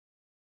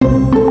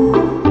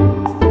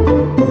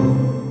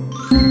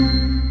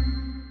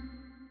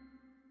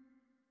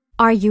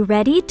Are you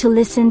ready to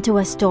listen to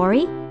a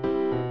story?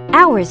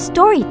 Our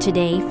story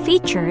today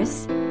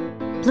features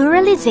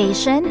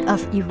pluralization of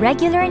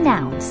irregular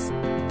nouns.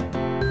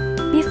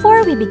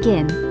 Before we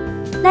begin,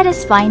 let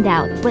us find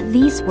out what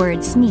these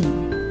words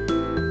mean.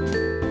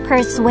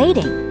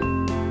 Persuading.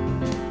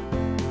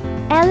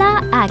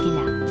 Ella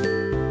Aguila.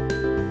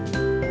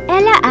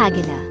 Ella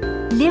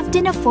Aguila lived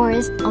in a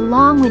forest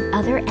along with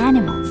other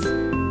animals.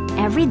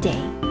 Every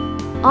day,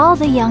 all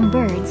the young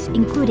birds,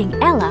 including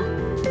Ella,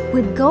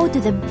 would go to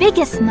the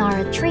biggest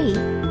gnarled tree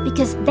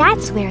because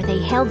that's where they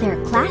held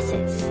their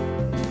classes.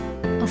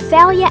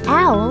 Ophelia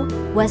Owl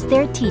was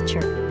their teacher.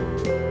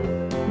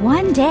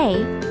 One day,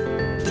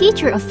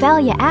 Teacher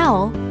Ophelia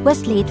Owl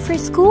was late for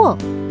school.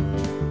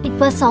 It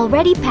was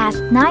already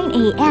past 9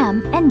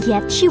 a.m. and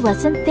yet she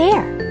wasn't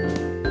there.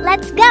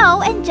 "Let's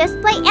go and just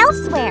play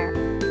elsewhere,"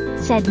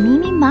 said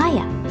Mimi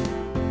Maya.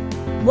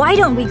 "Why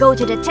don't we go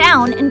to the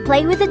town and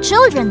play with the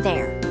children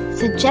there?"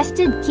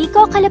 suggested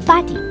Kiko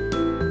Kalapati.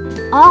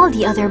 All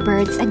the other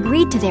birds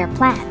agreed to their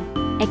plan,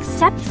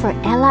 except for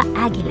Ella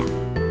Aguila.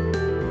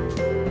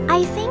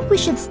 "I think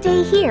we should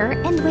stay here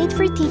and wait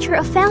for Teacher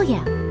Ophelia,"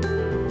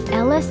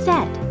 Ella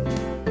said.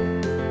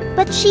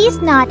 "But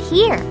she's not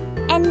here,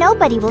 and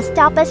nobody will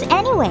stop us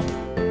anyway,"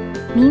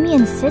 Mimi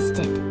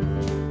insisted.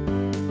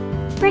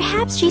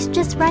 "Perhaps she's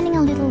just running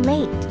a little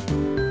late.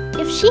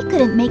 If she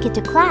couldn't make it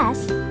to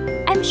class,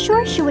 I'm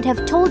sure she would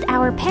have told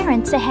our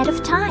parents ahead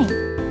of time,"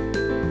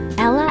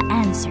 Ella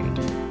answered.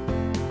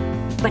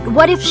 "But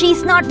what if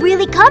she's not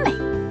really coming?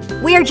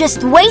 We're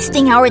just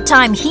wasting our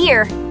time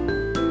here,"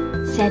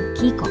 said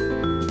Kiko.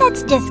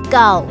 "Let's just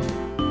go,"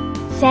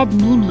 said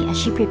Mimi as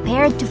she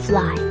prepared to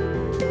fly.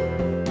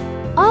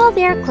 All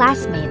their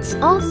classmates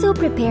also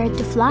prepared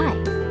to fly,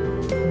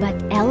 but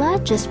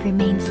Ella just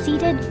remained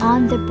seated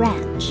on the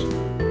branch.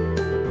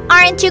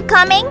 "Aren't you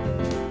coming?"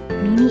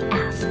 Mimi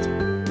asked.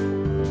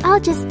 "I'll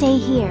just stay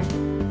here,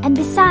 and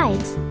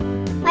besides,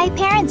 my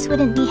parents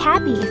wouldn't be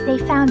happy if they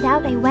found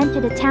out I went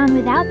to the town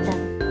without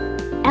them,"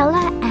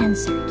 Ella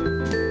answered.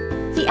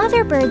 The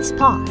other birds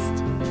paused.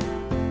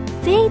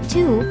 They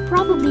too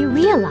probably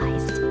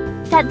realized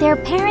that their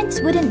parents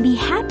wouldn't be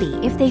happy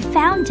if they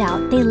found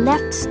out they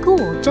left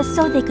school just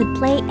so they could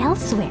play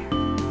elsewhere.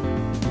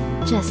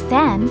 Just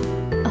then,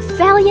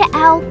 Ophelia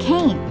Owl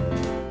came.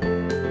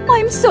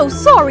 "I'm so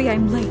sorry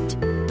I'm late,"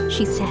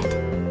 she said.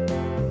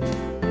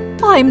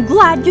 "I'm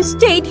glad you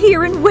stayed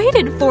here and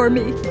waited for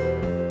me,"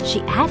 she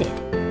added.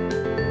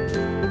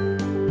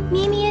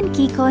 Mimi and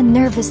Kiko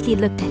nervously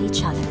looked at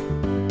each other,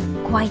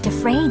 quite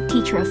afraid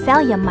Teacher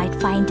Ophelia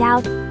might find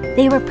out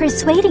they were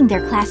persuading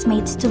their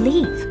classmates to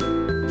leave.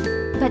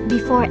 But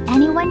before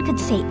anyone could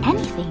say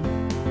anything,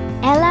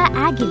 Ella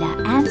Aguila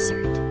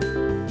answered.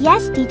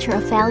 "Yes, Teacher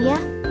Ophelia.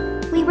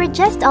 We were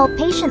just all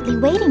patiently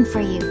waiting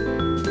for you,"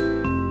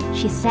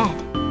 she said,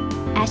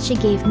 as she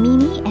gave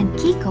Mimi and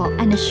Kiko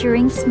an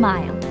assuring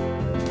smile.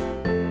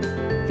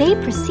 They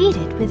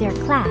proceeded with their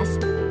class,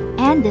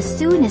 and as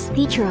soon as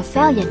Teacher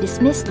Ophelia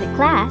dismissed the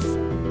class,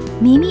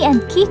 Mimi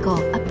and Kiko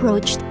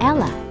approached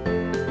Ella.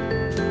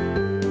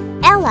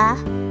 "Ella,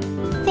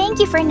 thank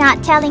you for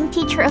not telling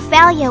Teacher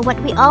Ophelia what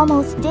we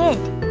almost did,"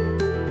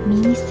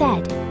 Mimi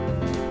said.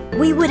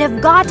 "We would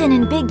have gotten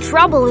in big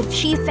trouble if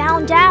she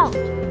found out,"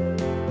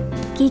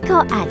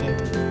 Kiko added.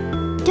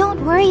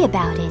 "Don't worry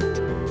about it.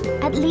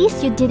 At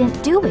least you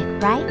didn't do it,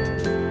 right?"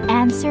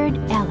 answered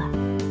Ella.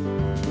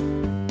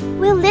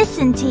 "We'll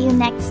listen to you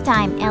next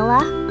time,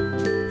 Ella,"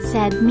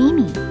 said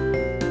Mimi.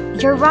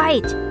 "You're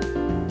right.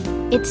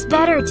 It's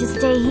better to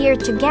stay here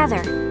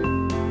together,"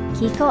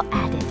 Kiko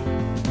added.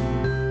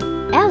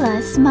 Ella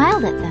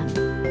smiled at them.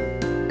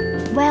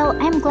 "Well,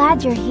 I'm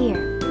glad you're here.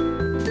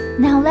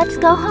 Now let's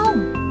go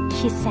home,"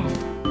 she said.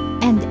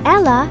 And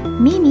Ella,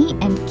 Mimi,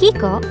 and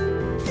Kiko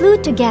flew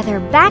together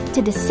back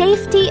to the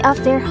safety of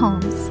their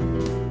homes.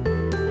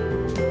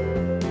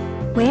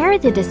 Where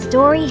did the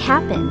story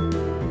happen?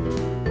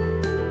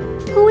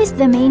 Who is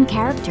the main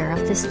character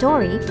of the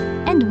story,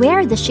 and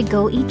where does she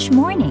go each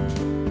morning?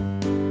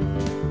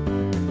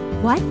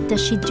 What does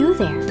she do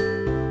there?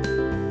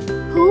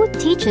 Who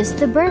teaches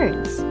the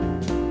birds?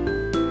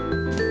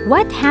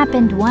 What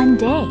happened one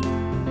day?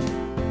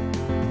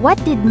 What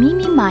did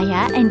Mimi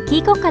Maya and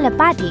Kiko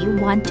Kalapati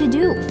want to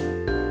do?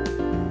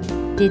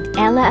 Did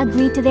Ella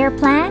agree to their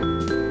plan?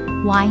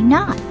 Why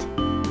not?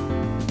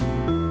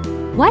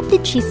 What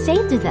did she say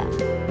to them?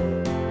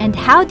 And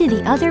how did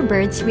the other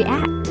birds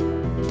react?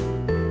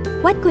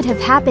 What could have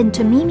happened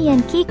to Mimi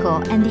and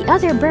Kiko and the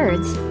other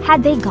birds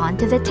had they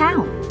gone to the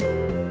town?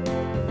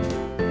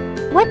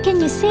 What can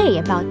you say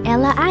about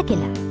Ella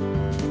Aguila?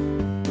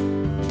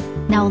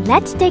 Now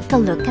let's take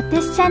a look at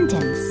this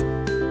sentence.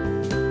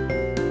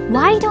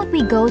 Why don't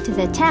we go to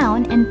the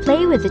town and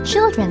play with the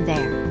children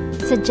there?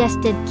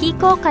 Suggested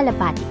Kiko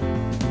Kalapati.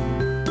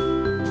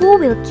 Who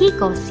will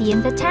Kiko see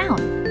in the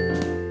town?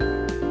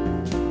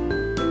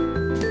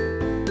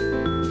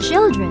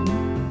 Children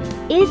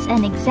is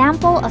an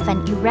example of an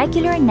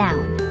irregular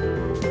noun.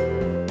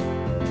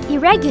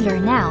 Irregular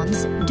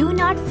nouns do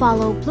not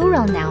follow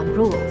plural noun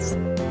rules,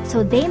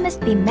 so they must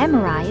be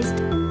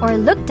memorized or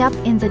looked up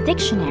in the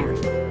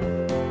dictionary.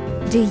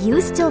 Do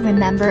you still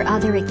remember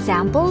other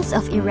examples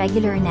of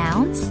irregular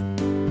nouns?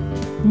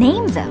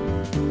 Name them.